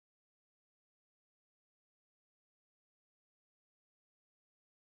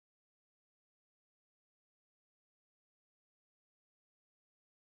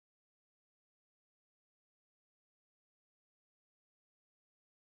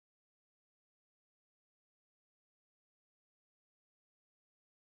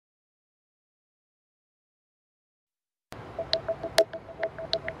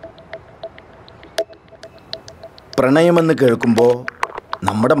പ്രണയമെന്ന് കേൾക്കുമ്പോൾ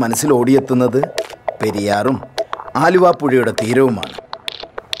നമ്മുടെ മനസ്സിൽ ഓടിയെത്തുന്നത് പെരിയാറും ആലുവാപ്പുഴയുടെ തീരവുമാണ്.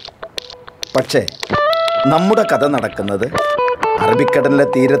 പക്ഷേ നമ്മുടെ കഥ നടക്കുന്നത് അറബിക്കടലിലെ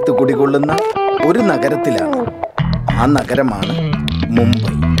തീരത്ത് കുടികൊള്ളുന്ന ഒരു നഗരത്തിലാണ്. ആ നഗരമാണ്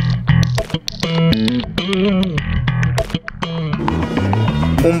മുംബൈ.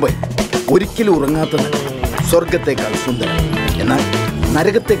 മുംബൈ ഒരിക്കലും ഉറങ്ങാത്ത നഗരം. സ്വർഗത്തേക്കാൾ സുന്ദരം, എന്നാൽ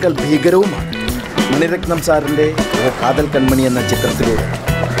നരകത്തേക്കാൾ ഭീകരവുമാണ്. മണിരത്നം സാറിൻ്റെ ഓ കാതൽ കൺമണി എന്ന ചിത്രത്തിലൂടെ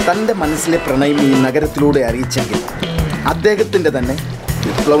തൻ്റെ മനസ്സിലെ പ്രണയം ഈ നഗരത്തിലൂടെ അറിയിച്ചെങ്കിൽ അദ്ദേഹത്തിൻ്റെ തന്നെ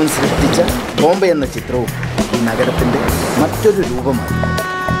വിപ്ലവം സൃഷ്ടിച്ച ബോംബെ എന്ന ചിത്രവും ഈ നഗരത്തിൻ്റെ മറ്റൊരു രൂപമാണ്.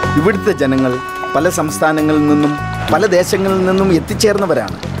 ഇവിടുത്തെ ജനങ്ങൾ പല സംസ്ഥാനങ്ങളിൽ നിന്നും പല ദേശങ്ങളിൽ നിന്നും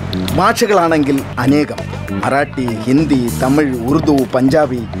എത്തിച്ചേർന്നവരാണ്. ഭാഷകളാണെങ്കിൽ അനേകം. മറാഠി, ഹിന്ദി, തമിഴ്, ഉറുദു,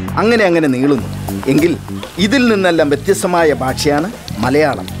 പഞ്ചാബി അങ്ങനെ നീളുന്നു. എങ്കിൽ ഇതിൽ നിന്നെല്ലാം വ്യത്യസ്തമായ ഭാഷയാണ്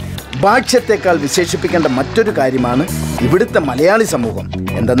മലയാളം. ഭാഷ്യത്തേക്കാൾ വിശേഷിപ്പിക്കേണ്ട മറ്റൊരു കാര്യമാണ് ഇവിടുത്തെ മലയാളി സമൂഹം.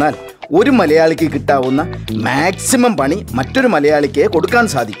 എന്തെന്നാൽ ഒരു മലയാളിക്ക് കിട്ടാവുന്ന മാക്സിമം പണി മറ്റൊരു മലയാളിക്ക് കൊടുക്കാൻ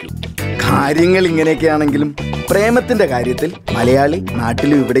സാധിക്കൂ. കാര്യങ്ങൾ ഇങ്ങനെയൊക്കെയാണെങ്കിലും പ്രേമത്തിൻ്റെ കാര്യത്തിൽ മലയാളി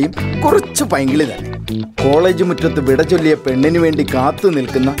നാട്ടിലും ഇവിടെയും കുറച്ച് പൈങ്കിളി തന്നെ. കോളേജ് മുറ്റത്ത് വിട ചൊല്ലിയ പെണ്ണിന് വേണ്ടി കാത്തു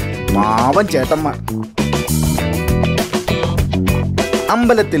നിൽക്കുന്ന പാവം ചേട്ടന്മാർ,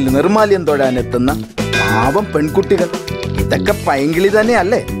 അമ്പലത്തിൽ നിർമാല്യം തൊഴാനെത്തുന്ന പാവം പെൺകുട്ടികൾ, ഇതൊക്കെ പൈങ്കിളി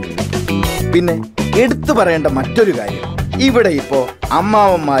തന്നെയല്ലേ? പിന്നെ എടുത്തു പറയേണ്ട മറ്റൊരു കാര്യം, ഇവിടെ ഇപ്പോൾ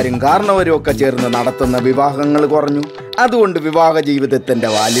അമ്മാവന്മാരും കാരണവരും ഒക്കെ ചേർന്ന് നടത്തുന്ന വിവാഹങ്ങൾ കുറഞ്ഞു. അതുകൊണ്ട് വിവാഹ ജീവിതത്തിൻ്റെ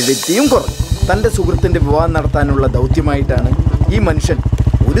വാലിഡിറ്റിയും കുറഞ്ഞു. തൻ്റെ സുഹൃത്തിൻ്റെ വിവാഹം നടത്താനുള്ള ദൗത്യമായിട്ടാണ് ഈ മനുഷ്യൻ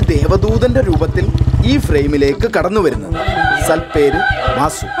ഒരു ദേവദൂതൻ്റെ രൂപത്തിൽ ഈ ഫ്രെയിമിലേക്ക് കടന്നു വരുന്നത്. സൽപ്പേര്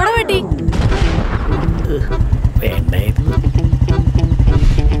വാസു.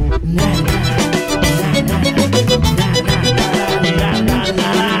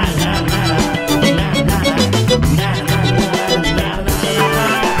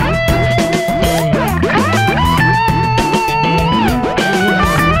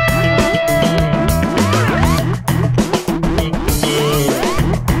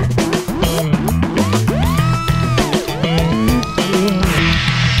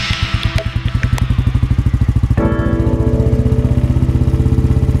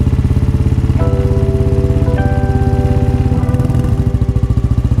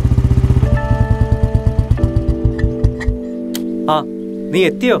 നീ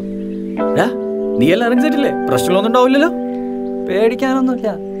എത്തിയോ? നീ എല്ലാം ഇറങ്ങിച്ചിട്ടില്ലേ? പ്രശ്നമൊന്നും ഉണ്ടാവില്ലല്ലോ. പേടിക്കാനൊന്നുമില്ല.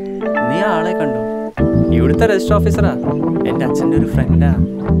 നീ ആളെ കണ്ടോ? ഇവിടുത്തെ രജിസ്റ്റർ ഓഫീസറാ. എൻ്റെ അച്ഛൻ്റെ ഒരു ഫ്രണ്ടാ.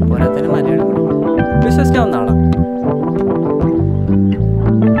 പോരാത്തതിന് മലയാളം വിശ്വസിക്കാവുന്ന ആളാ.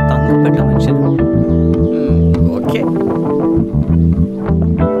 തങ്കപ്പെട്ട മനുഷ്യൻ. ഓക്കെ.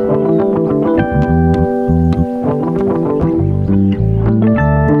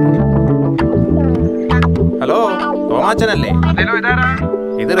 ഹലോ, തോമാച്ചനല്ലേ?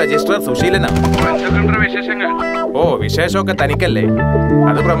 ഇത് രജിസ്ട്രാർ സുശീലനാ. ഓ, വിശേഷമൊക്കെ തനിക്കല്ലേ?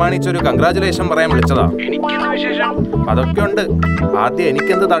 അത് പ്രമാണിച്ചൊരു കൺഗ്രാചുലേഷൻ പറയാൻ വിളിച്ചതാ. അതൊക്കെ ഉണ്ട്. ആദ്യം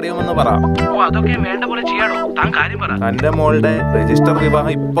എനിക്കെന്ത് തടയുമെന്ന് പറ. തന്റെ മോളുടെ രജിസ്റ്റർ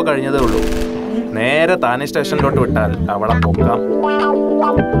വിവാഹം ഇപ്പൊ കഴിഞ്ഞതേ ഉള്ളൂ. നേരെ താനെ സ്റ്റേഷനിലോട്ട് വിട്ടാൽ അവളെ പൊക്കാം.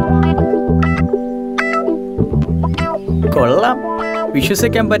 കൊള്ളാം,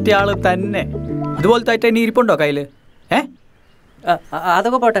 വിശ്വസിക്കാൻ പറ്റിയ ആള് തന്നെ. ഇതുപോലത്തെ ആയിട്ട് ഇനി ഇരിപ്പുണ്ടോ കയ്യില്?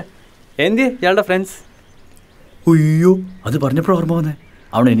 അതൊക്കെ പോട്ടെ. എന്തി ഇയാളുടെ ഫ്രണ്ട്സ്? അയ്യോ, അത് പറഞ്ഞപ്പോൾ ഓർമ്മ വന്നേ.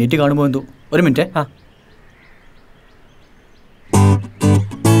 അവൻ എണീറ്റ് കാണുമ്പോൾ എന്തോ. ഒരു മിനിറ്റ്.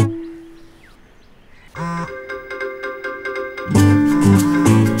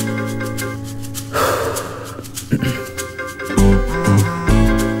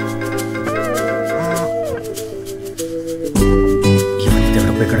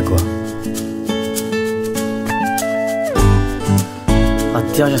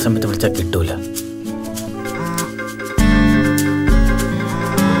 അത്യാവശ്യ സമയത്ത് വിളിച്ചാൽ കിട്ടൂല.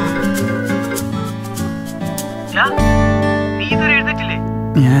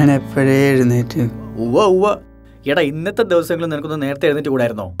 ഞാൻ എപ്പോഴേ എഴുന്നേറ്റ്. എടാ, ഇന്നത്തെ ദിവസങ്ങളിൽ നിനക്കൊന്ന് നേരത്തെ എഴുന്നേറ്റ്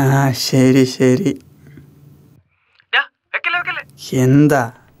കൂടായിരുന്നോ? ആ ശരി ശരി. എന്താ?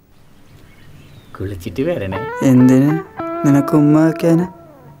 കുളിച്ചിട്ട് വരണേ. എന്തിന്? നിനക്ക് ഉമ്മ വയ്ക്കാനാ?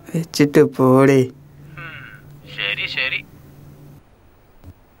 വെച്ചിട്ട് പോടേ. ശരി ശരി.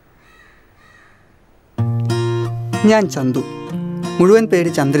 ഞാൻ ചന്തു. മുഴുവൻ പേര്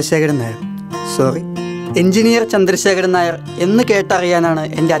ചന്ദ്രശേഖരൻ നായർ. സോറി, എഞ്ചിനീയർ ചന്ദ്രശേഖരൻ നായർ എന്ന് കേട്ടറിയാനാണ്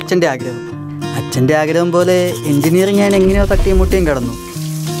എൻ്റെ അച്ഛൻ്റെ ആഗ്രഹം. അച്ഛൻ്റെ ആഗ്രഹം പോലെ എഞ്ചിനീയറിംഗ് ഞാൻ എങ്ങനെയോ തട്ടിയും മുട്ടിയും കിടന്നു.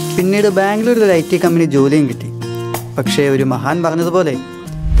 പിന്നീട് ബാംഗ്ലൂരിൽ ഒരു IT കമ്പനി ജോലിയും കിട്ടി. പക്ഷേ ഒരു മഹാൻ പറഞ്ഞതുപോലെ,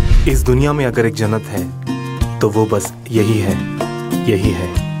 इस दुनिया में अगर एक जन्नत है तो वो बस यही है, यही है,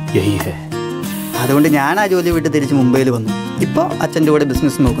 यही है. അതുകൊണ്ട് ഞാൻ ആ ജോലി വിട്ട് തിരിച്ച് മുംബൈയിൽ വന്നു. ഇപ്പോൾ അച്ഛൻ്റെ കൂടെ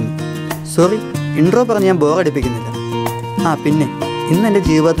ബിസിനസ് നോക്കുന്നു. സോറി, ഇൻട്രോ പറഞ്ഞ് ഞാൻ ബോറടിപ്പിക്കുന്നില്ല. പിന്നെ ഇന്ന് എൻ്റെ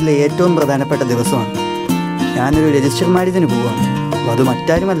ജീവിതത്തിലെ ഏറ്റവും പ്രധാനപ്പെട്ട ദിവസമാണ്. ഞാനൊരു രജിസ്റ്റർ മാരേജിന് പോവുകയാണ്. അത്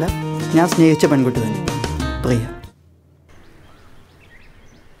മറ്റാരുമല്ല, ഞാൻ സ്നേഹിച്ച പെൺകുട്ടി തന്നെ, പ്രിയ.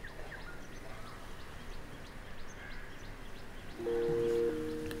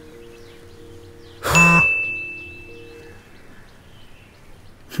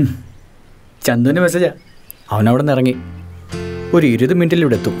 ചന്തുവിൻ്റെ മെസ്സേജാ. അവനവിടെ നിന്ന് ഇറങ്ങി ഒരു 20 മിനിറ്റിൽ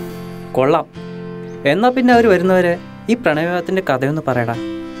ഇവിടെ എത്തും. കൊള്ളാം. എന്നാൽ പിന്നെ അവർ വരുന്നവരെ ഈ പ്രണയവിവാഹത്തിൻ്റെ കഥയൊന്ന് പറയടാ.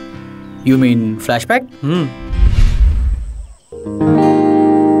 You mean flash back?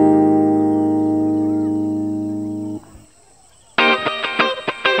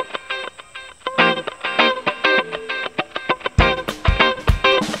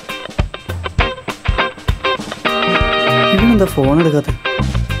 ഇവനെന്താ ഫോൺ എടുക്കാത്ത?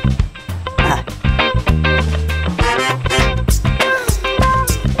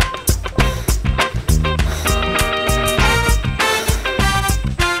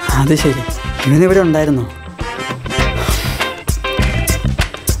 അത് ശരി, ഇവനിവിടെ ഉണ്ടായിരുന്നോ?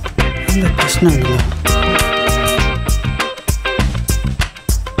 എന്താ പ്രശ്നമുണ്ടല്ലോ?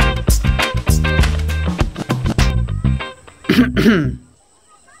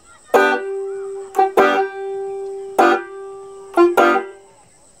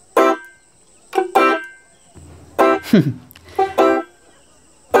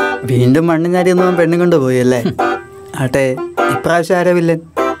 വീണ്ടും മണ്ണിനാരിയൊന്നും പെണ്ണും കൊണ്ടുപോയി അല്ലേ? ആട്ടെ, ഇപ്രാവശ്യം ആരാ വില്ലൻ?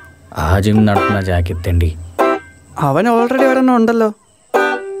 ആദ്യം നടത്തുന്ന ജാക്കിത്തേണ്ടി. അവൻ ഓൾറെഡി ഒരെണ്ണം ഉണ്ടല്ലോ.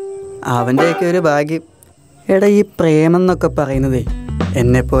 അവൻ്റെയൊക്കെ ഒരു ഭാഗ്യം. എടാ, ഈ പ്രേമം എന്നൊക്കെ പറയുന്നതേ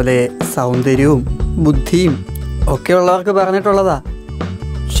എന്നെപ്പോലെ സൗന്ദര്യവും ബുദ്ധിയും ഒക്കെ ഉള്ളവർക്ക് പറഞ്ഞിട്ടുള്ളതാ.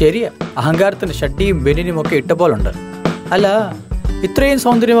 ശരിയാ, അഹങ്കാരത്തിന് ഷട്ടിയും ബെനിനും ഒക്കെ ഇട്ട പോലുണ്ട്. അല്ല, ഇത്രയും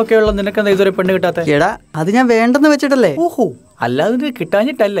സൗന്ദര്യമൊക്കെ ഉള്ള നിനക്കെന്താ ഇതുവരെ പെണ്ണ് കിട്ടാത്ത? എടാ, അത് ഞാൻ വേണ്ടെന്ന് വെച്ചിട്ടല്ലേ. ഓഹോ, അല്ലാതെ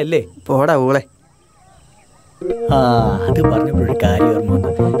കിട്ടാഞ്ഞിട്ടല്ലേ? പോടാ ഊളെ. അത് പറഞ്ഞപ്പോഴൊരു കാര്യം ഓർമ്മ വന്നു.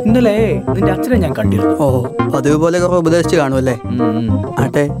 ഇന്നലെ നിന്റെ അച്ഛനെ ഞാൻ കണ്ടിരുന്നു. ഓ, പതിവ് പോലെ കുറെ ഉപദേശിച്ച് കാണുമല്ലേ?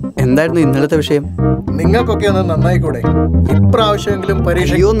 ആട്ടെ, എന്തായിരുന്നു ഇന്നലത്തെ വിഷയം? നിങ്ങൾക്കൊക്കെ ഒന്ന് നന്നായിക്കൂടെ? ഇപ്രാവശ്യമെങ്കിലും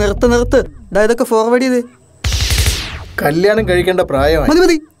പരീക്ഷ. അയ്യോ, നിർത്ത്. ഇതൊക്കെ ഫോർവേഡ് ചെയ്ത്. കല്യാണം കഴിക്കേണ്ട പ്രായമായി.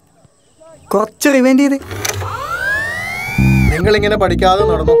 മതി, കുറച്ച് റിവൈൻഡ് ചെയ്ത്. നിങ്ങളിങ്ങനെ പഠിക്കാതെ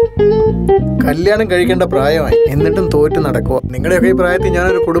നടന്നു. കല്യാണം കഴിക്കേണ്ട പ്രായമായി, എന്നിട്ടും തോറ്റ് നടക്കുക. നിങ്ങളുടെയൊക്കെ ഈ പ്രായത്തിൽ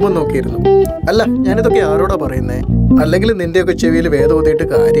ഞാനൊരു കുടുംബം നോക്കിയിരുന്നു. അല്ല, ഞാനിതൊക്കെ ആരോടാ പറയുന്നേ? അല്ലെങ്കിൽ നിന്റെയൊക്കെ ചെവിയിൽ വേദം ഓതിയിട്ട്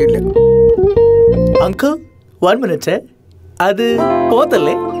കാര്യമില്ല. Uncle, 1 minute. അത്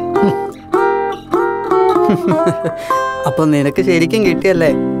പോത്തല്ലേ? അപ്പൊ നിനക്ക് ശരിക്കും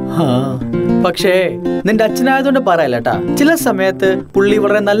കിട്ടിയല്ലേ? പക്ഷേ നിന്റെ അച്ഛനായതുകൊണ്ട് പറയല്ലേട്ടാ, ചില സമയത്ത് പുള്ളി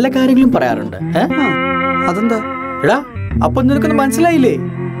വളരെ നല്ല കാര്യങ്ങളും പറയാറുണ്ട്. അതെന്താ? എടാ, അപ്പൊ നിനക്കൊന്ന് മനസ്സിലായില്ലേ?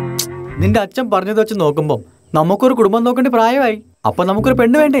 നിന്റെ അച്ഛൻ പറഞ്ഞത് വെച്ച് നോക്കുമ്പോ നമുക്കൊരു കുടുംബം നോക്കേണ്ട പ്രായമായി. അപ്പൊ നമുക്കൊരു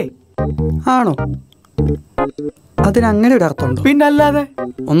പെണ്ണ് വേണ്ടേ? ആണോ? അതിനങ്ങനെ ഒരു അർത്ഥമുണ്ടോ? പിന്നല്ലാതെ.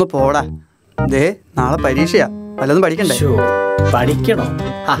 ഒന്ന് പോടാ. ദേ, നാളെ പരീക്ഷയാ, വല്ലതും പഠിക്കണ്ടേ? പഠിക്കണോ?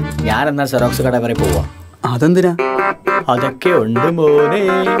 ഞാൻ എന്നാ സെറോക്സ് കട വരെ പോവാ. അതെന്തിനാ? അതൊക്കെ ഉണ്ട് മോനെ,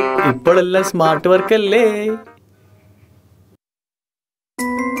 ഇപ്പോഴെല്ലാം സ്മാർട്ട് വർക്ക് അല്ലേ.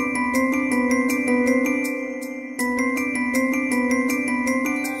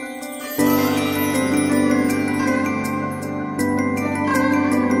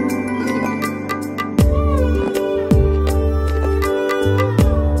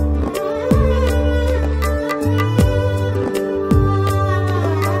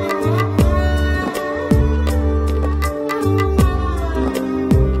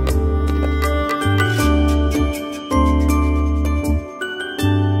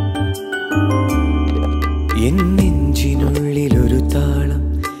 എന്നെഞ്ചിനുള്ളിലൊരു താളം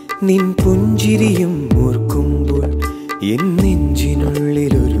നിൻ പുഞ്ചിരിയും ഓർക്കുമ്പോൾ,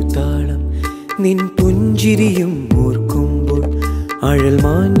 എന്നെഞ്ചിനുള്ളിലൊരു താളം നിൻ പുഞ്ചിരിയും ഓർക്കുമ്പോൾ, അഴൽ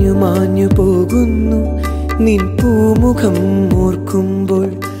മാഞ്ഞു മാഞ്ഞു പോകുന്നു നിൻ പൂമുഖം ഓർക്കുമ്പോൾ,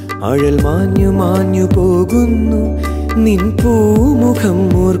 അഴൽ മാഞ്ഞു മാഞ്ഞു പോകുന്നു നിൻ പൂമുഖം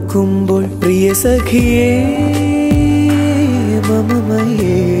ഓർക്കുമ്പോൾ, പ്രിയ സഖിയേ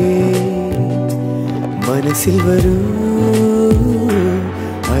മമമയേ മനസ്സിൽ വരൂ,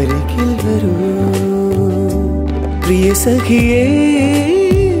 അരികിൽ വരൂ, പ്രിയ സഖിയേ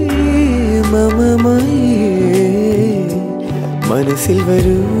മമമയേ മനസ്സിൽ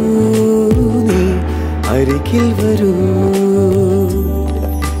വരൂ, നീ അരികിൽ വരൂ.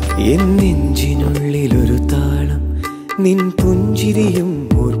 എന്നെഞ്ചിനുള്ളിലൊരു താളം നിൻ പുഞ്ചിരിയും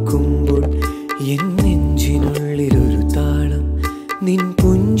ഓർക്കുമ്പോൾ, എന്നെഞ്ചിനുള്ളിലൊരു താളം നിൻ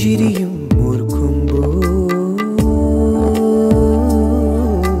പുഞ്ചിരിയും ഓർക്കുമ്പോൾ.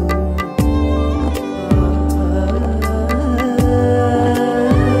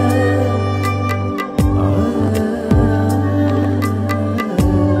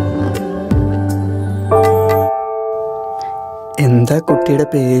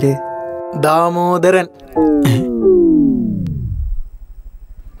 കുട്ടിയുടെ പേര് ദാമോദരൻ.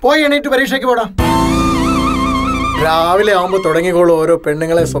 പോയി എണീറ്റ് പരീക്ഷയ്ക്ക് പോടാ. രാവിലെ ആവുമ്പോ തുടങ്ങിക്കോളൂ ഓരോ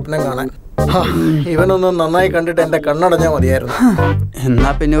പെണ്ണുങ്ങളെ സ്വപ്നം കാണാൻ. ഇവനൊന്നും നന്നായി കണ്ടിട്ട് എന്റെ കണ്ണടഞ്ഞാ മതിയായിരുന്നു.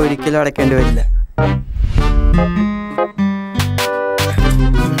 എന്നാ പിന്നെ ഒരിക്കലും അടയ്ക്കേണ്ടി വരില്ല.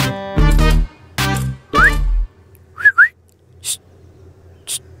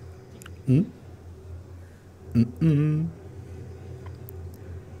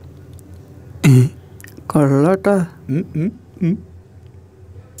 കൊള്ളാട്ടാ.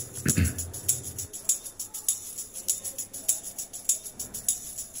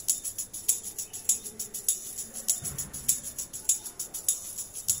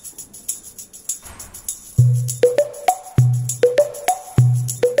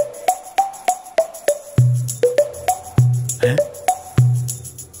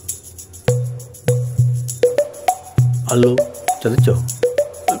 ഹലോ, ചതിച്ചോ?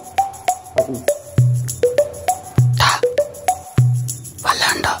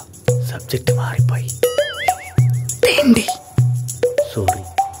 വല്ലാണ്ടോ? സബ്ജക്റ്റ് മാറിപ്പോയി. സോറി.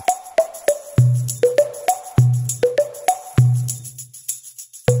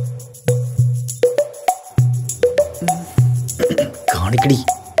 കാണിക്കടി.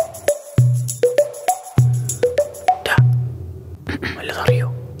 വല്ലതറിയോ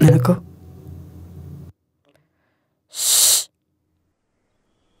നിനക്കോ?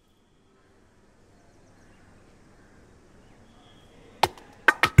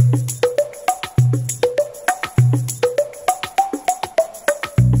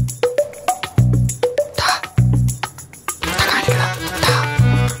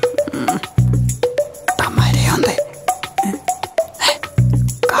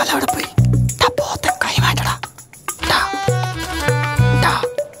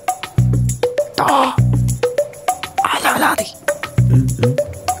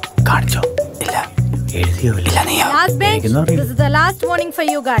 This is the last warning for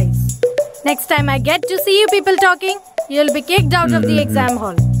you guys. Next time I get to see you people talking, you'll be kicked out of the exam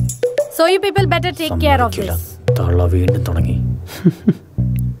hall. So you people better take care of this. തള്ള വീണ്ടും തുടങ്ങി.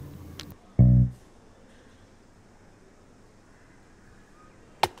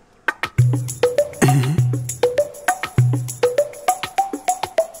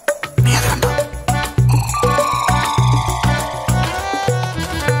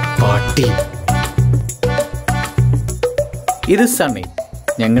 പാട്ടി. ഇത് സണ്ണി,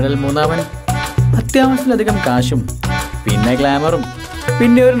 ഞങ്ങളിൽ മൂന്നാമൻ. അത്യാവശ്യത്തിലധികം കാശും പിന്നെ ഗ്ലാമറും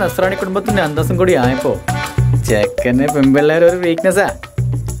പിന്നെ ഒരു നസ്രാണി കുടുംബത്തിന്റെ അന്തസ്സും കൂടി ആയപ്പോ ചെക്കന് പെൺപിള്ളേരൊരു വീക്ക്നെസ്സാ.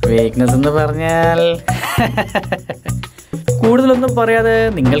 വീക്ക്നെസ് എന്ന് പറഞ്ഞാൽ കൂടുതലൊന്നും പറയാതെ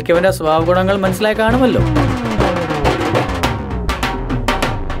നിങ്ങൾക്ക് ഇവന്റെ സ്വഭാവ ഗുണങ്ങൾ മനസ്സിലായി കാണുമല്ലോ.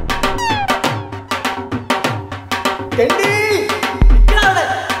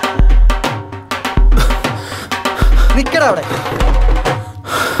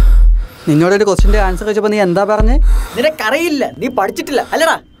 നിന്നോടൊരു ക്വസ്റ്റിന്റെ ആൻസർ ചോദിച്ചപ്പോ നീ എന്താ പറഞ്ഞേ? നിനക്കറിയില്ല, നീ പഠിച്ചിട്ടില്ല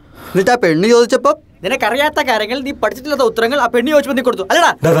അല്ലടാ. എന്നിട്ട് ആ പെണ്ണ് ചോദിച്ചപ്പോ നിനക്കറിയാത്ത കാര്യങ്ങൾ, നീ പഠിച്ചിട്ടില്ലാത്ത ഉത്തരങ്ങൾ ആ പെണ്ണ് ചോദിച്ചപ്പോ നീ കൊടുത്തു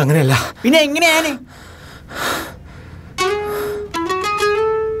അല്ലടാ. അങ്ങനെയല്ല. പിന്നെ എങ്ങനെയാണ്?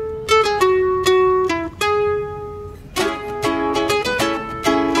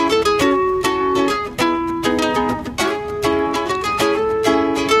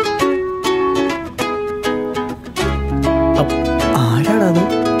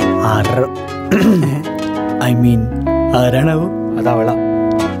 ആരാണാവോ? അതവള.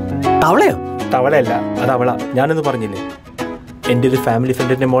 തവളയോ? തവളയല്ല, അതവള. ഞാനൊന്ന് പറഞ്ഞില്ലേ എൻ്റെ ഒരു ഫാമിലി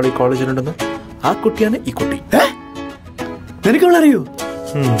ഫ്രണ്ടിന്റെ മോൾ ഈ കോളേജിലുണ്ടെന്ന്? ആ കുട്ടിയാണ് ഈ കുട്ടി. നിനക്ക് അവളറിയോ?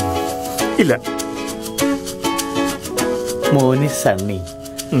 ഇല്ല. മോനി സണ്ണി,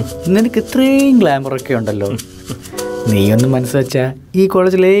 നിനക്ക് ഇത്രയും ഗ്ലാമറൊക്കെ ഉണ്ടല്ലോ. നീ ഒന്ന് മനസ്സുവെച്ചാ ഈ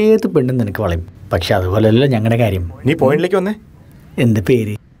കോളേജിൽ ഏത് പെണ്ണും നിനക്ക് വളയും. പക്ഷെ അതുപോലെയല്ലോ ഞങ്ങളുടെ കാര്യം. നീ പോയിന്റിലേക്ക് വന്നേ. എന്ത്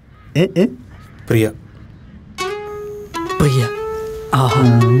പേര്? പ്രിയ. പ്രിയ. ആഹാ,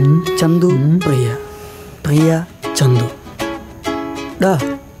 ചന്തു പ്രിയ. പ്രിയ ചന്തു. ഡാ,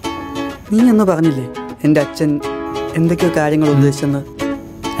 നീ എന്ന് പറഞ്ഞില്ലേ എൻ്റെ അച്ഛൻ എന്തൊക്കെയോ കാര്യങ്ങൾ ഉദ്ദേശിച്ചെന്ന്?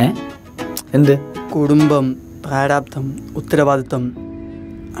 എന്ത്? കുടുംബം, പ്രാരാബ്ധം, ഉത്തരവാദിത്വം,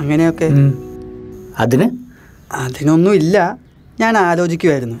 അങ്ങനെയൊക്കെ. അതിനൊന്നും ഇല്ല. ഞാൻ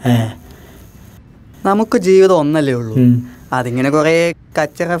ആലോചിക്കുമായിരുന്നു, നമുക്ക് ജീവിതം ഒന്നല്ലേ ഉള്ളൂ. അതിങ്ങനെ കുറേ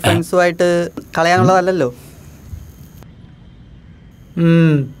കച്ചറ ഫ്രണ്ട്സുമായിട്ട് കളയാനുള്ളതല്ലല്ലോ.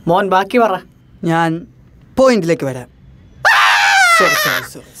 മോൻ ബാക്കി പറ. ഞാൻ പോയിന്റിലേക്ക് വരാം.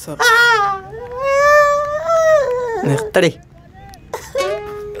 നിർത്തടേ.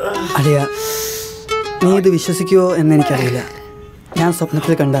 അളിയ, നീ ഇത് വിശ്വസിക്കുമോ എന്നെനിക്കറിയില്ല. ഞാൻ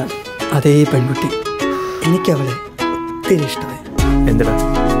സ്വപ്നത്തിൽ കണ്ട അതേ പെൺകുട്ടി, എനിക്കവളെ ഒത്തിരി ഇഷ്ടമായി. എന്തിനാ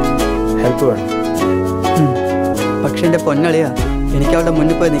ഹെൽപ്പ് വേണം? പക്ഷെ എൻ്റെ പൊന്നളിയാ, എനിക്ക് അവളുടെ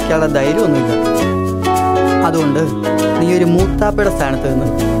മുന്നിൽ പോയി നിൽക്കാനുള്ള ധൈര്യമൊന്നുമില്ല. അതുകൊണ്ട് നീ ഒരു മൂത്താപ്പയുടെ സ്ഥാനത്ത് നിന്ന്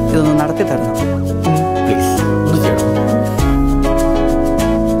ഇതൊന്ന് നടത്തി തരണം പ്ലീസ്. ഒന്ന് ചെയ്യണം.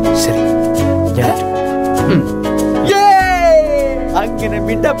 ശരി, ഞാൻ അങ്ങനെ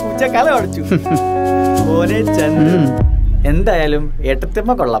പൂച്ച കല അടച്ചു. ഓനെ ചന്ദ് എന്തായാലും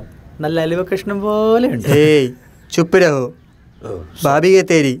ഏട്ടത്തിമ്മ കൊള്ളാം. നല്ല അലുവ കൃഷ്ണൻ പോലെ ഉണ്ട്. ഏയ് Chup രഹോ, ഭാബി K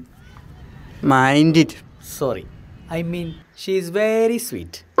Teri mind it. Sorry, I mean she is very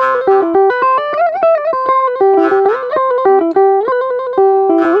sweet.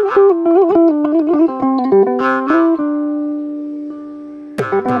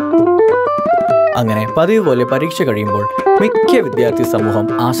 അങ്ങനെ പതിവ് പോലെ പരീക്ഷ കഴിയുമ്പോൾ മിക്ക വിദ്യാർത്ഥി സമൂഹം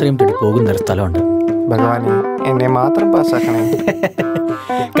ആശ്രയം തേടി പോകുന്നൊരു സ്ഥലമുണ്ട്. ഭഗവാനെ, എന്നെ മാത്രം പാസ്സാക്കണേ.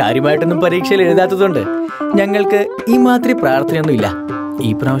 കാര്യമായിട്ടൊന്നും പരീക്ഷയിൽ എഴുതാത്തതുകൊണ്ട് ഞങ്ങൾക്ക് ഈ മാതിരി പ്രാർത്ഥനയൊന്നുമില്ല. ഈ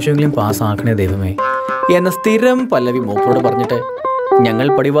പ്രാവശ്യമെങ്കിലും പാസ്സാക്കണേ ദൈവമേ എന്ന സ്ഥിരം പല്ലവി മൂപ്പരോട് പറഞ്ഞിട്ട് ഞങ്ങൾ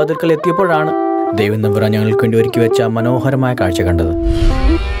പടിവാതിൽക്കൽ എത്തിയപ്പോഴാണ് ദൈവം നമ്പുരാൻ ഞങ്ങൾക്ക് വേണ്ടി ഒരുക്കി വെച്ച മനോഹരമായ കാഴ്ച കണ്ടത്.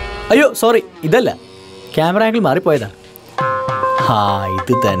 അയ്യോ സോറി, ഇതല്ല, ക്യാമറ ആംഗിൾ മാറിപ്പോയതാ.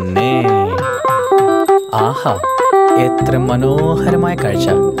 ഇത് തന്നെ. ആഹാ, എത്ര മനോഹരമായ കാഴ്ച.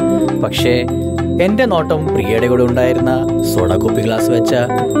 പക്ഷേ എൻ്റെ നോട്ടം പ്രിയയുടെ കൂടെ ഉണ്ടായിരുന്ന സോഡ കുപ്പി ഗ്ലാസ് വെച്ച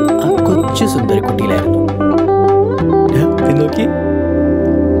ആ കൊച്ചു സുന്ദരിക്കുട്ടിയിലായിരുന്നു. നോക്കി.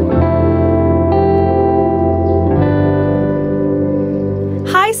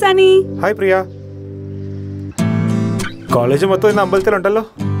 ഹായ് സനി. ഹായ് പ്രിയ. കോളേജ് മൊത്തം ഇന്ന് അമ്പലത്തിലുണ്ടല്ലോ.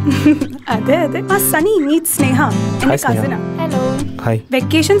 അതെ അതെ. ആ സനി, മീറ്റ് സ്നേഹ, എന്റെ കസിനാ. ഹലോ. ഹായ്.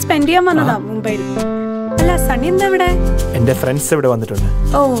 വെക്കേഷൻ സ്പെൻഡ് ചെയ്യാൻ വന്നതാ മുംബൈയിൽ. അല്ല, സണി എന്താ ഇവിടെ? എന്റെ ഫ്രണ്ട്സ് ഇവിടെ വന്നിട്ടുണ്ട്.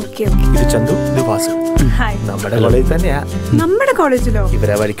 Okay okay. ഇത് ചന്തു, ഇത് വാസു. ഹായ്. നമ്മുടെ കോളേജിൽ തന്നെയാ. നമ്മുടെ കോളേജിലോ?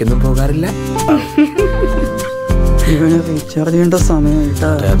 ഇവരെ വഴിക്കൊന്നും പോകാറില്ല. ഇവനെ റീചാർജ് ചെയ്യേണ്ട സമയം.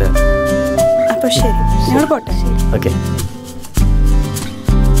 അപ്പൊ ശരി, ഞങ്ങൾ പോട്ടെ. ഓക്കെ.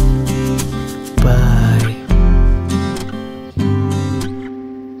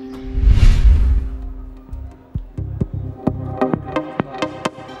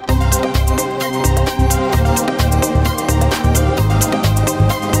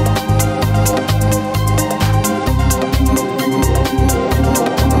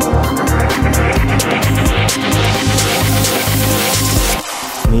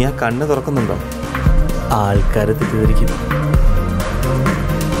 നീ ആ കണ്ണ് തുറക്കുന്നുണ്ടോ? ആൾക്കാരെ തെറ്റിദ്ധരിക്കും.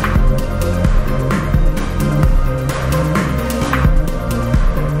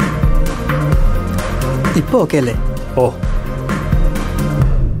 ഇപ്പൊ ഓക്കെ അല്ലേ? ഓ,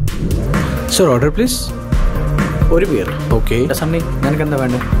 സർ ഓർഡർ പ്ലീസ്. ഒരു ബിയർ. ഓക്കെ. സണ്ണി, നിനക്ക് എന്താ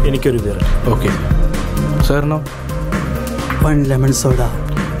വേണ്ടത്? എനിക്കൊരു beer. Okay. സാറിനോ? 1 lemon soda.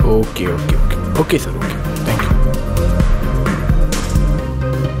 Okay okay okay okay sir. Okay, thank you.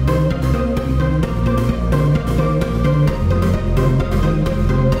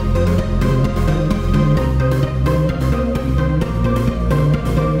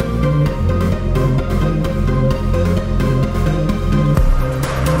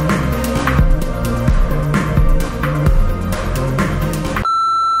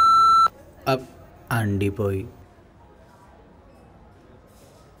 അണ്ടി പോയി.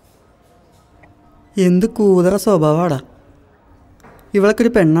 എന്ത് കൂതറ സ്വഭാവാടാ.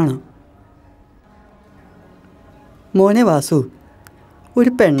 ഇവളൊക്കൊരു പെണ്ണാണ്. മോനെ വാസു,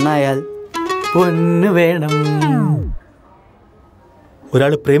 ഒരു പെണ്ണായാൽ പൊന്ന് വേണം.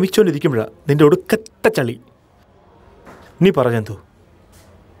 ഒരാൾ പ്രേമിച്ചുകൊണ്ടിരിക്കുമ്പോഴാണ് നിന്റെ ഒടുക്കത്ത ചളി. നീ പറഞ്ഞെന്തോ?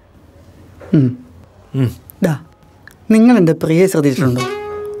 നിങ്ങൾ എൻ്റെ പ്രിയെ ശ്രദ്ധിച്ചിട്ടുണ്ടോ?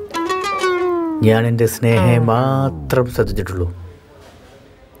 ഞാൻ എൻ്റെ സ്നേഹയെ മാത്രം ശ്രദ്ധിച്ചിട്ടുള്ളൂ.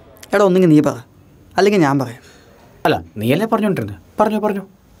 എടാ, ഒന്നെങ്കിൽ നീ പറ, അല്ലെങ്കിൽ ഞാൻ പറയാം. അല്ല, നീയല്ലേ പറഞ്ഞോണ്ടിരുന്നത്. പറഞ്ഞു പറഞ്ഞു.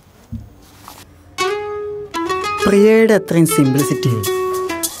 പ്രിയയുടെ അത്രയും സിംപ്ലിസിറ്റിയും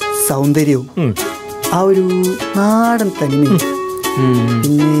സൗന്ദര്യവും ആ ഒരു നാടൻ തനിമയും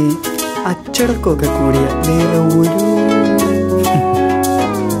പിന്നെ അച്ചടക്കമൊക്കെ കൂടിയ വേറെ ഒരു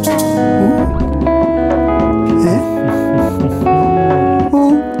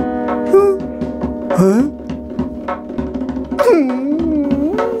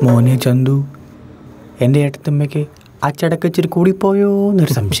മോനെ ചന്തു, എൻ്റെ ഏട്ടത്തമ്മയ്ക്ക് അച്ചടക്കം ഇച്ചിരി കൂടിപ്പോയോ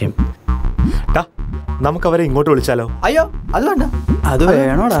എന്നൊരു സംശയം. നമുക്ക് അവരെ ഇങ്ങോട്ട് വിളിച്ചാലോ? അയ്യോ, അത് വേണ്ട. അത്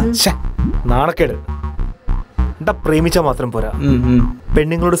വേണോടാ. നാണക്കേട്. പ്രേമിച്ചാൽ മാത്രം പോരാ,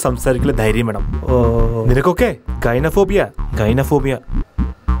 പെണ്ണുങ്ങളോട് സംസാരിക്കുന്ന ധൈര്യം വേണം. നിനക്കൊക്കെ ഗൈനഫോബിയ.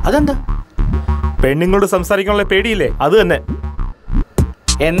 അതെന്താ? പെണ്ണുങ്ങളോട് സംസാരിക്കാനുള്ള പേടിയില്ലേ? അത് തന്നെ.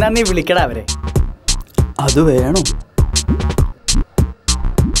 എന്നാ നീ വിളിക്കടാ അവരെ. അത് വേണോ?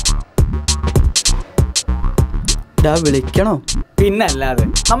 വിളിക്കണോ? പിന്നല്ലാതെ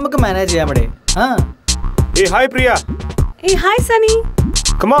നമുക്ക് മാനേജ് ചെയ്യാൻ ഇവിടെ. Hey, hi Priya. Hey, hi Sunny.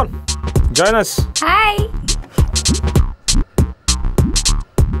 Come on, join us. Hi.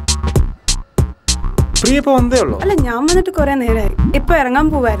 പ്രിയ ഇപ്പോൾ വന്നേ ഉള്ളൂ? അല്ല, ഞാൻ വന്നിട്ട് കുറെ നേരമായി. ഇപ്പൊ ഇറങ്ങാൻ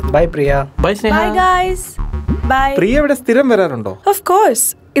പോവായിരുന്നു. By Priya. By Sneha. Bye guys. By. പ്രിയ ഇവിടെ സ്ഥിരം വരാറുണ്ടോ? Of course.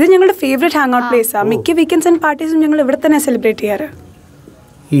 ഇത് ഞങ്ങളുടെ ഫേവറേറ്റ് ഹാങ് ഔട്ട് പ്ലേസാ. മിക്ക വീക്കെൻഡ്സ് ആൻഡ് പാർട്ടീസും ഞങ്ങൾ ഇവിടെ തന്നെ സെലിബ്രേറ്റ് ചെയ്യാറ്.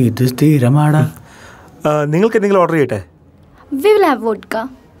 ഇത് സ്ഥിരമാടാ. നിങ്ങൾക്ക് എന്തെങ്കിലും ഓർഡർ ചെയ്യട്ടെ? We will have vodka.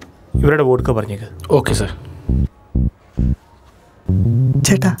 ഇവരുടെ വോഡ്ക പറഞ്ഞേക്ക്. Okay sir.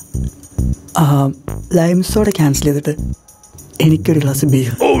 ചേട്ടാ, ലൈം സോഡ ക്യാൻസൽ ചെയ്തിട്ട് എനിക്കൊരു ഗ്ലാസ്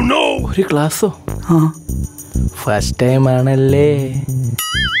ബിയർ. ഒരു ഗ്ലാസ്സോ? ആ ഫസ്റ്റ് ടൈം ആണല്ലേ.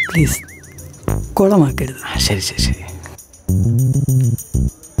 പ്ലീസ് കുളമാക്കരുത്. ശരി ശരി ശരി.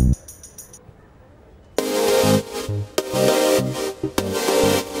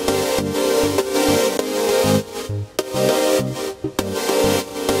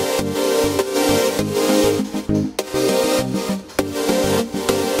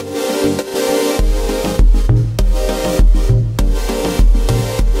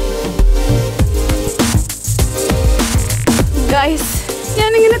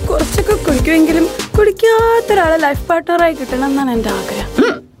 ഞാനിങ്ങനെ കുറച്ചൊക്കെ കുടിക്കുമെങ്കിലും കുടിക്കാത്തൊരാളെ ലൈഫ് പാർട്ട്ണറായി കിട്ടണം എന്നാണ് എൻ്റെ ആഗ്രഹം.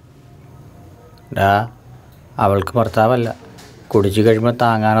 അവൾക്ക് ഭർത്താവല്ല, കുടിച്ചു കഴിയുമ്പോൾ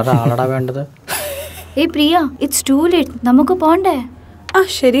താങ്ങാനൊരാളടാ വേണ്ടത്. ഏയ് പ്രിയ, ഇറ്റ്സ് ടു ലേറ്റ്. നമുക്ക് പോണ്ടേ?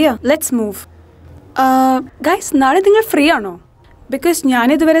 ശരിയാ, ലെറ്റ്സ് മൂവ്. ഗൈസ്, നാളെ നിങ്ങൾ ഫ്രീ ആണോ? ബിക്കോസ്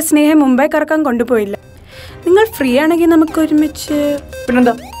ഞാനിതുവരെ സ്നേഹം മുംബൈ കറക്കാൻ കൊണ്ടുപോയില്ല. നിങ്ങൾ ഫ്രീ ആണെങ്കിൽ നമുക്ക് ഒരുമിച്ച്.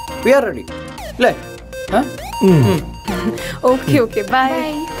 പിന്നെന്താ, വി ആർ റെഡി അല്ലേ? Okay, okay, bye.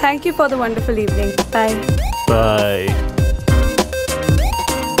 Thank you for the wonderful evening. Bye. Bye.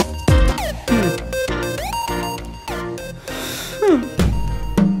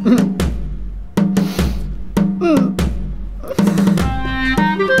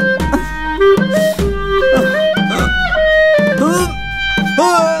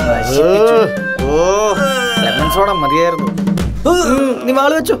 Lemon soda മതിയായിരുന്നു. നീ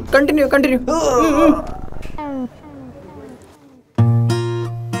വാള് വെച്ചോ. കണ്ടിന്യൂ.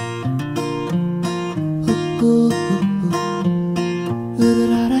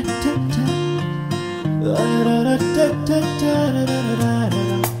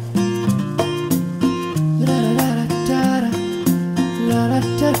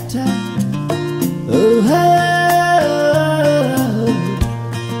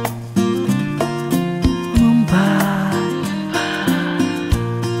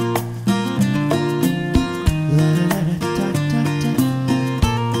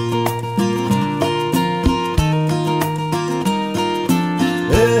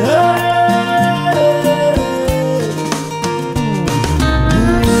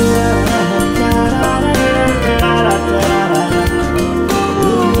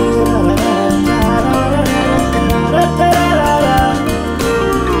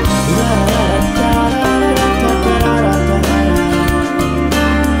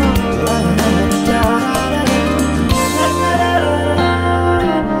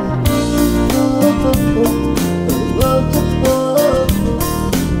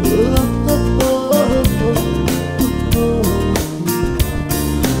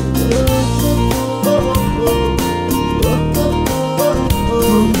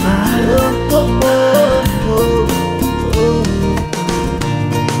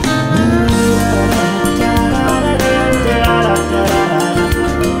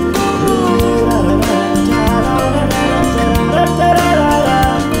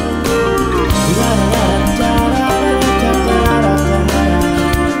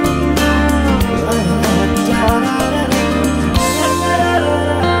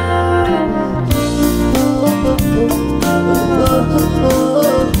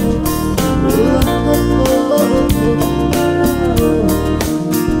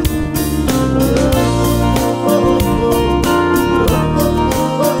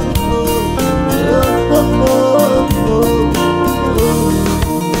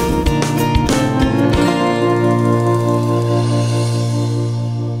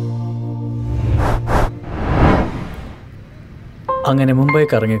 അങ്ങനെ മുംബൈ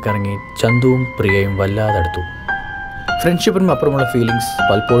കറങ്ങി ചന്തുവും പ്രിയയും വല്ലാതെ അടുത്തു. ഫ്രണ്ട്ഷിപ്പിനും അപ്പുറമുള്ള ഫീലിങ്സ്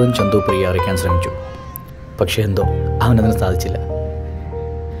പലപ്പോഴും ചന്തു പ്രിയ അറിയിക്കാൻ ശ്രമിച്ചു. പക്ഷേ എന്തോ അവനതിന് സാധിച്ചില്ല.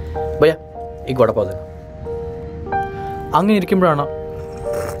 ഭയ്യ ഈ കുഴപ്പമില്ല. അങ്ങനെ ഇരിക്കുമ്പോഴാണ്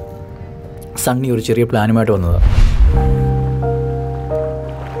സണ്ണി ഒരു ചെറിയ പ്ലാനുമായിട്ട് വന്നത്.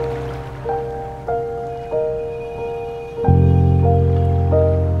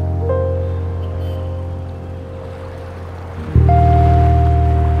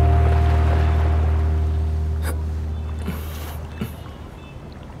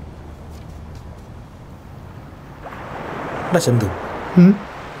 ചന്തു,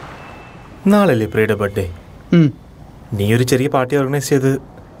 നാളല്ലേ പ്രിയയുടെ ബർത്ത്ഡേ? നീ ഒരു ചെറിയ പാർട്ടി ഓർഗനൈസ് ചെയ്ത്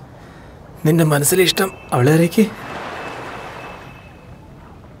നിന്റെ മനസ്സിലെ ഇഷ്ടം അവളെ അറിയിക്കേ.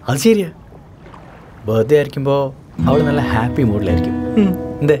 അത് ശരിയാ. ബർത്ത്ഡേ ആയിരിക്കുമ്പോൾ അവൾ നല്ല ഹാപ്പി മൂഡിലായിരിക്കും.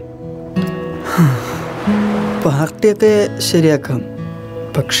 എന്തേ? പാർട്ടിയൊക്കെ ശരിയാക്കാം,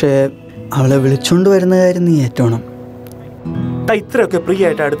 പക്ഷേ അവളെ വിളിച്ചുകൊണ്ട് വരുന്ന കാര്യം നീ ഏറ്റോണം. ഇത്രയൊക്കെ പ്രിയ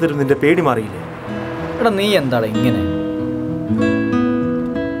ആയിട്ട് അടുത്തിരുന്ന് നിന്റെ പേടി മാറിയില്ലേ? എടാ നീ എന്താടാ ഇങ്ങനെ?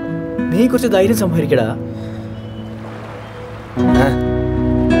 നീ കുറച്ച് ധൈര്യം സംഭരിക്കടാ.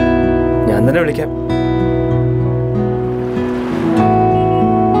 ഞാൻ തന്നെ വിളിക്കാം.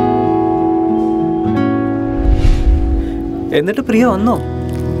 എന്നിട്ട് പ്രിയ വന്നോ?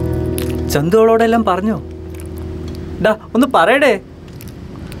 ചന്തുവളോടെല്ലാം പറഞ്ഞോ? ഡാ ഒന്ന് പറയടേ.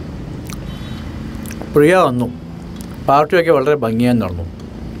 പ്രിയ വന്നു. പാർട്ടിയൊക്കെ വളരെ ഭംഗിയായി നടന്നു.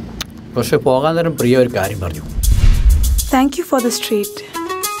 പക്ഷെ പോകാൻ നേരം പ്രിയ ഒരു കാര്യം പറഞ്ഞു. Thank you for the treat.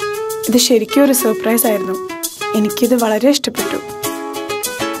 ഇത് ശരിക്കും ഒരു സർപ്രൈസ് ആയിരുന്നു. എനിക്കിത് വളരെ ഇഷ്ടപ്പെട്ടു,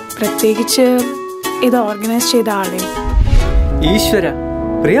 പ്രത്യേകിച്ച് ഇത് ഓർഗനൈസ് ചെയ്ത ആളെ. ഈശ്വര,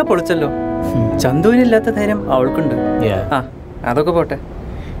 പ്രിയ പൊളിച്ചല്ലോ. ചന്തുവിനില്ലാത്ത ധൈര്യം അവൾക്കുണ്ട്. ആ അതൊക്കെ പോട്ടെ.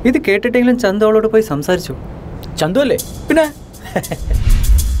 ഇത് കേട്ടിട്ടെങ്കിലും ചന്തു അവളോട് പോയി സംസാരിച്ചു? ചന്തു അല്ലേ? പിന്നെ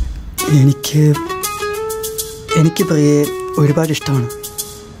എനിക്ക് പ്രിയയെ ഒരുപാട് ഇഷ്ടമാണ്.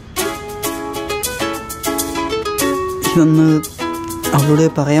 ഇതൊന്ന് അവളോട്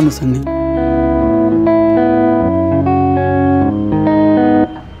പറയാമോ സണ്ണി?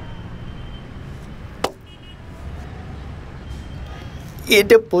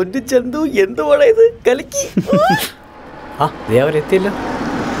 എന്റെ പൊന്നു ചന്തു, എന്തുവാണ് ഇത്? കലക്കി. ആ ദേ അവരെത്തിയല്ലോ.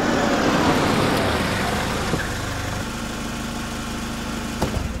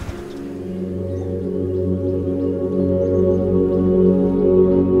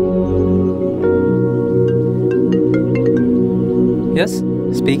 Yes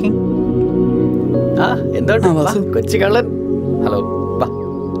speaking. ആ എന്താണ് കൊച്ചു കള്ളൻ? ഹലോ, വാ.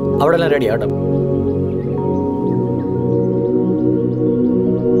 അവിടെ എല്ലാം റെഡി ആട്ടോ.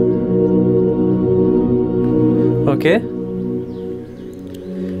 Okay,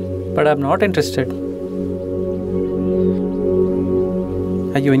 but I'm not interested.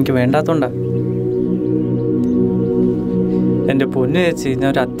 അയ്യോ, എനിക്ക് വേണ്ടാത്തോണ്ടാ. എൻ്റെ പൊന്നു ചേച്ചി, ഞാൻ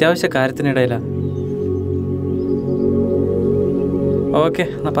ഒരു അത്യാവശ്യ കാര്യത്തിനിടയിലാ. ഓക്കെ,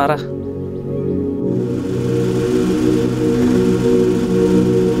 എന്നാ പറ.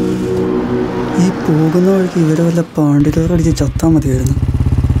 ഈ പോകുന്ന വഴിക്ക് ഇവരെ വല്ല പാണ്ടിലോറടിച്ച് ചത്താൽ മതിയായിരുന്നു.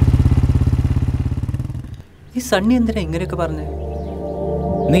 ഈ സണ്ണി എന്തിനാ ഇങ്ങനെയൊക്കെ പറഞ്ഞേ?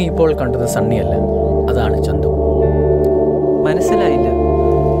 നീ ഇപ്പോൾ കണ്ടത് സണ്ണിയല്ല, അതാണ് ചന്തു. മനസ്സിലായില്ല.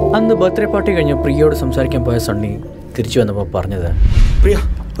 അന്ന് ബർത്ത്ഡേ പാർട്ടി കഴിഞ്ഞ് പ്രിയയോട് സംസാരിക്കാൻ പോയ സണ്ണി തിരിച്ചു വന്നപ്പോൾ പറഞ്ഞത്. പ്രിയ,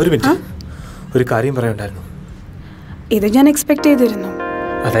 ഒരു മിനിറ്റ്, ഒരു കാര്യം പറയാനുണ്ടായിരുന്നു. ഇത് ഞാൻ എക്സ്പെക്ട് ചെയ്തിരുന്നു.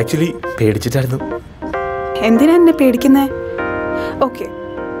 അത് ആക്ച്വലി പേടിച്ചിട്ടായിരുന്നു. എന്തിനാ എന്നെ പേടിക്കുന്നേ? ഓക്കെ,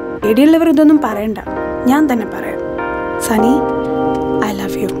 പേടിയുള്ളവർ ഇതൊന്നും പറയണ്ട, ഞാൻ തന്നെ പറയാം. സനി, ഐ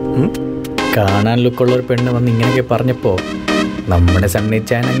ലവ് യു. കാണാൻ ലുക്കുള്ള ഒരു പെണ്ണ് വന്ന് ഇങ്ങനെയൊക്കെ പറഞ്ഞപ്പോൾ നമ്മുടെ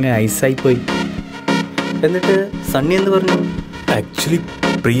സണ്ണിച്ചാൻ അങ്ങ് ഐസായി പോയി. എന്നിട്ട് സണ്ണി എന്ന് പറഞ്ഞു? ആക്ച്വലി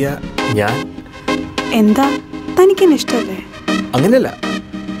പ്രിയ, ഞാൻ എന്താ തനിക്കെന്നെ ഇഷ്ടമല്ലേ? അങ്ങനെയല്ല,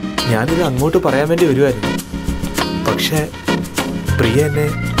 ഞാനിത് അങ്ങോട്ട് പറയാൻ വേണ്ടി വരുമായിരുന്നു. പക്ഷേ പ്രിയ എന്നെ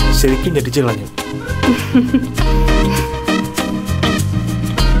ശരിക്കും ഞെട്ടിച്ചു കളഞ്ഞു.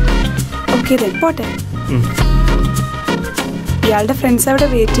 ഓക്കെ പോട്ടെ. ഇയാളുടെ ഫ്രണ്ട്സ് അവിടെ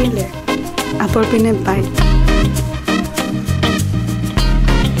വെയിറ്റ് ചെയ്യില്ലേ? അപ്പോൾ പിന്നെ ബൈ.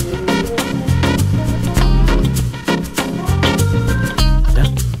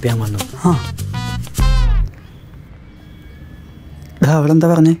 വന്നു. അവളെന്താ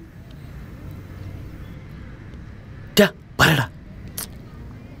പറഞ്ഞേ? പറയടാ.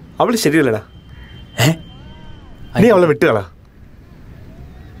 അവള് ശരിയല്ലടാ. നീ അവളെ വിട്ടുകളാ.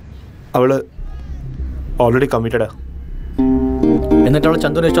 അവള് ഓൾറെഡി കമ്മിറ്റഡാ. എന്നിട്ട് അവള്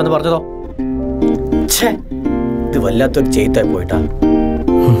ചന്തുവിനെ ഇഷ്ടമെന്ന് പറഞ്ഞതോ? ഇത് വല്ലാത്തൊരു ചെയ്ത്തായി പോയിട്ടാ.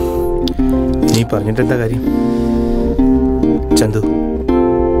 നീ പറഞ്ഞിട്ട് എന്താ കാര്യം? ചന്തു,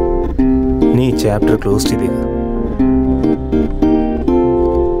 നീ ചാപ്റ്റർ ക്ലോസ് ചെയ്തേക്ക.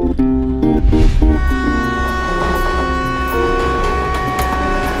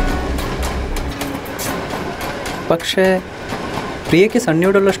 പക്ഷേ പ്രിയയ്ക്ക്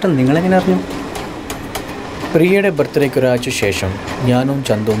സണ്ണിയോടുള്ള ഇഷ്ടം നിങ്ങളെങ്ങനെ അറിഞ്ഞു? പ്രിയയുടെ ബർത്ത്ഡേക്ക് ഒരാഴ്ച ശേഷം ഞാനും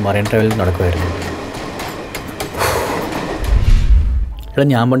ചന്തുവും മറൈൻ ഡ്രൈവിൽ നടക്കുമായിരുന്നു. ഇവിടെ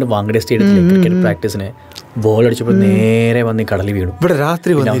ഞാൻ പണ്ട് വാങ്കഡേ സ്റ്റേഡിയത്തിൽ ക്രിക്കറ്റ് പ്രാക്ടീസിന് ബോൾ അടിച്ചപ്പോൾ നേരെ വന്ന് കടലിൽ വീണു. ഇവിടെ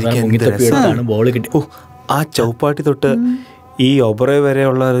രാത്രി ബോൾ കിട്ടി. ആ ചൗപ്പാട്ടി തൊട്ട് ഈ ഒബറേ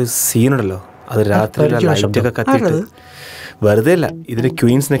വരെയുള്ള ഒരു സീനുണ്ടല്ലോ, അത് രാത്രി ലൈറ്റൊക്കെ കത്തിയിട്ട് വെറുതെ അല്ല, ഇതിന്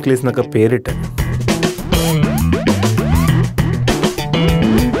ക്വീൻസ് നെക്ലേസ് എന്നൊക്കെ പേരിട്ട്.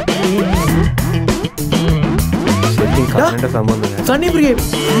 ശരിക്കും കാണേണ്ട സംഭവം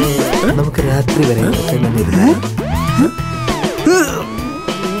നമുക്ക് രാത്രി വരെ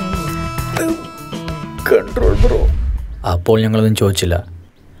കൺട്രോൾ ബ്രോ. അപ്പോൾ ഞങ്ങളൊന്നും ചോദിച്ചില്ല.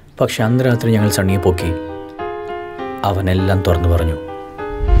 പക്ഷെ അന്ന് രാത്രി ഞങ്ങൾ സണ്ണിയെ പൊക്കി. അവനെല്ലാം തുറന്നു പറഞ്ഞു.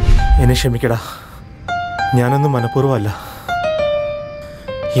 എന്നെ ക്ഷമിക്കടാ, ഞാനൊന്നും മനഃപൂർവ്വമല്ല.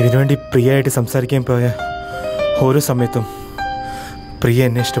 ഇതിനുവേണ്ടി പ്രിയയായിട്ട് സംസാരിക്കാൻ പോയ ഓരോ സമയത്തും പ്രിയ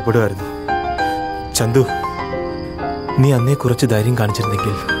എന്നെ ഇഷ്ടപ്പെടുമായിരുന്നു. ചന്തു, നീ അന്നേ കുറച്ച് ധൈര്യം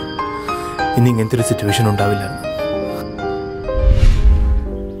കാണിച്ചിരുന്നെങ്കിൽ ഇനി ഇങ്ങനത്തെ ഒരു സിറ്റുവേഷൻ ഉണ്ടാവില്ലായിരുന്നു.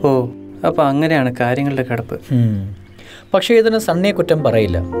 ഓ, അപ്പോൾ അങ്ങനെയാണ് കാര്യങ്ങളുടെ കിടപ്പ്. പക്ഷേ ഇതിന് സണ്ണിയെ കുറ്റം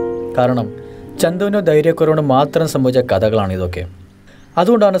പറയില്ല. കാരണം ചന്തുവിനോ ധൈര്യക്കുറവിന് മാത്രം സംഭവിച്ച കഥകളാണ് ഇതൊക്കെ.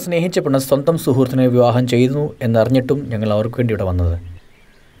 അതുകൊണ്ടാണ് സ്നേഹിച്ച പെണ്ണ് സ്വന്തം സുഹൃത്തിനെ വിവാഹം ചെയ്യുന്നു എന്നറിഞ്ഞിട്ടും ഞങ്ങൾ അവർക്ക് വേണ്ടി ഇവിടെ വന്നത്.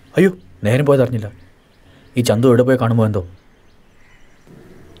 അയ്യോ, നേരം പോയതറിഞ്ഞില്ല. ഈ ചന്തു എവിടെ പോയി കാണുമ്പോൾ എന്തോ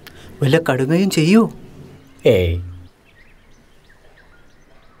വല്ല കടുകയും ചെയ്യൂ. ഏയ്.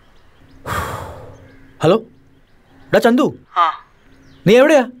 ഹലോ എടാ ചന്തു, നീ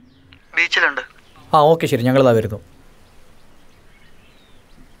എവിടെയാ? ബീച്ചിലുണ്ട്. ആ ഓക്കെ, ശരി, ഞങ്ങളിതാ വരുന്നു.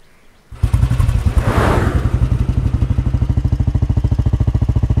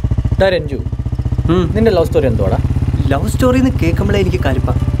 രഞ്ജു, നിന്റെ ലവ് സ്റ്റോറി എന്തോടാ? ലവ് സ്റ്റോറിന്ന് കേൾക്കുമ്പോഴേ എനിക്ക്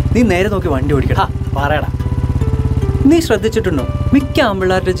കലിപ്പാ. നീ നേരെ നോക്കി വണ്ടി ഓടിക്കണം. പറയടാ. നീ ശ്രദ്ധിച്ചിട്ടുണ്ടോ, മിക്ക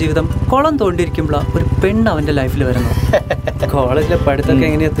ആമ്പിള്ളാരുടെ ജീവിതം കുളം തോണ്ടിയിരിക്കുമ്പോഴാണ് ഒരു പെണ്ണ് അവൻ്റെ ലൈഫിൽ വരുന്നത്. കോളേജിലെ പഠിത്തമൊക്കെ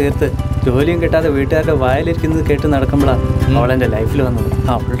എങ്ങനെയാ തീർത്ത് ജോലിയും കിട്ടാതെ വീട്ടുകാരുടെ വായിലിരിക്കുന്നത് കേട്ട് നടക്കുമ്പോഴാണ് അവളെൻ്റെ ലൈഫിൽ വന്നത്.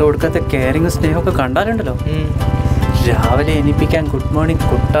 അവളുടെ കൊടുക്കാത്ത കെയറിങ്ങും സ്നേഹമൊക്കെ കണ്ടാലുണ്ടല്ലോ. രാവിലെ എണീപ്പിക്കാൻ ഗുഡ് മോർണിംഗ്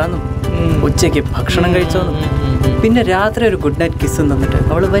കുട്ടാന്നും ഉച്ചയ്ക്ക് ഭക്ഷണം കഴിച്ചോന്നും പിന്നെ രാത്രി ഒരു ഗുഡ് നൈറ്റ് കിസ്സും തന്നിട്ട്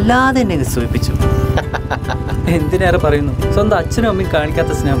അവൾ വല്ലാതെ എന്നെ വിസ്വസിപ്പിച്ചു. എന്തിനേറെ പറയുന്നു, സ്വന്തം അച്ഛനും അമ്മയും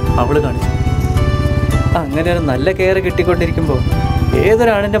കാണിക്കാത്ത സ്നേഹം അവള് കാണിച്ചു. അങ്ങനെ ഒരു നല്ല കെയർ കിട്ടിക്കൊണ്ടിരിക്കുമ്പോൾ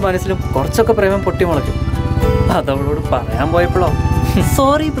ഏതൊരാണിൻ്റെ മനസ്സിലും കുറച്ചൊക്കെ പ്രേമം പൊട്ടി മുളയ്ക്കും. അതവളോട് പറയാൻ പോയപ്പോഴോ,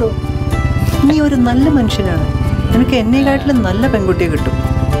 സോറി ബ്രോ, നീ ഒരു നല്ല മനുഷ്യനാണ്, നിനക്ക് എന്നെക്കാട്ടിലും നല്ല പെൺകുട്ടിയെ കിട്ടും,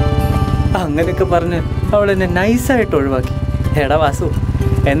 അങ്ങനെയൊക്കെ പറഞ്ഞ് അവൾ എന്നെ നൈസായിട്ട് ഒഴിവാക്കി. എടാ വാസു,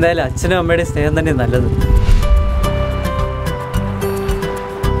 എന്തായാലും അച്ഛനും അമ്മയുടെ സ്നേഹം തന്നെ നല്ലത്.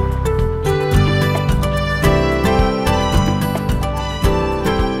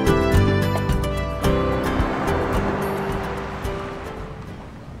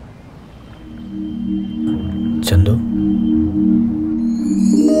 ചന്തു,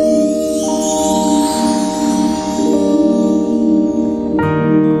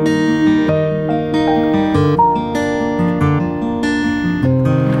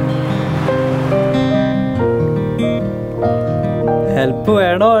 ഹെൽപ്പ്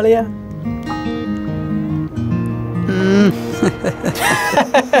വേണോ അളിയാ?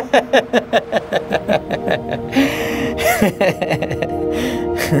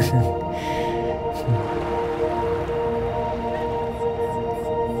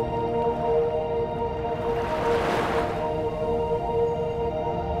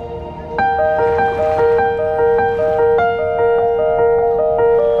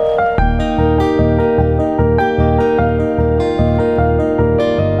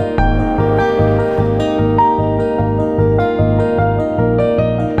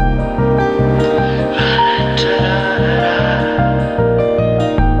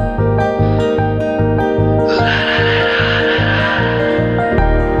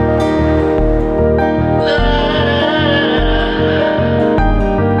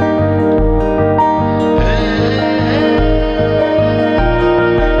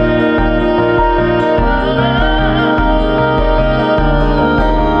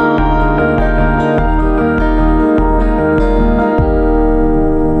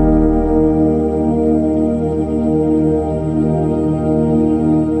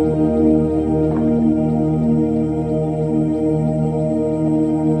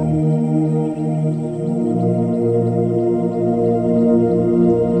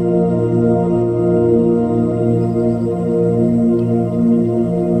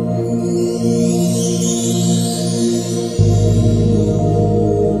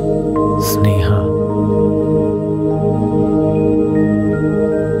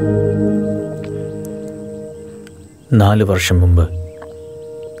 നാല് വർഷം മുമ്പ്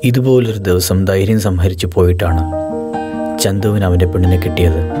ഇതുപോലൊരു ദിവസം ധൈര്യം സംഹരിച്ചു പോയിട്ടാണ് ചന്തുവിന് അവൻ്റെ പെണ്ണിനെ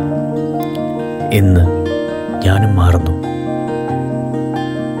കിട്ടിയത്. ഇന്ന് ഞാനും മാറുന്നു.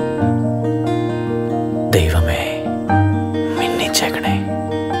 ദൈവമേ, മിന്നിച്ചേക്കണേ.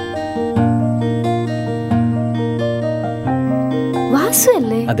 വാസു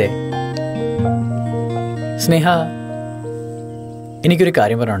അല്ലേ? അതെ. സ്നേഹ, എനിക്കൊരു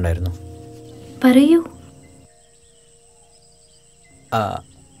കാര്യം പറയാനുണ്ടായിരുന്നു. പറയൂ.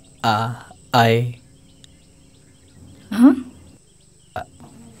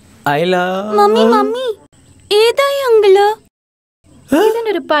 മമ്മി മമ്മി ഏതായി അങ്കിള്?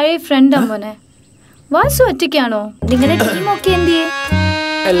 ഇതിന്റെ ഒരു പഴയ ഫ്രണ്ടാ മോനെ. വാസു ഒറ്റയ്ക്കാണോ? നിങ്ങളുടെ ടീമൊക്കെ എന്തിയെ?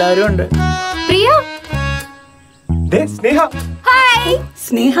 എല്ലാരും ഉണ്ട്. പ്രിയ, സ്നേഹ. ഹായ്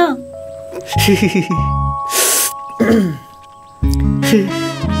സ്നേഹ.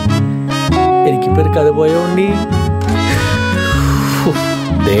 എനിക്കിപ്പോ ഒരു കഥ പോയോണ്ടി.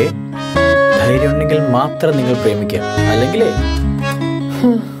 ധൈര്യം ഉണ്ടെങ്കിൽ മാത്രം നിങ്ങൾ പ്രേമിക്കുക, അല്ലെങ്കിലേ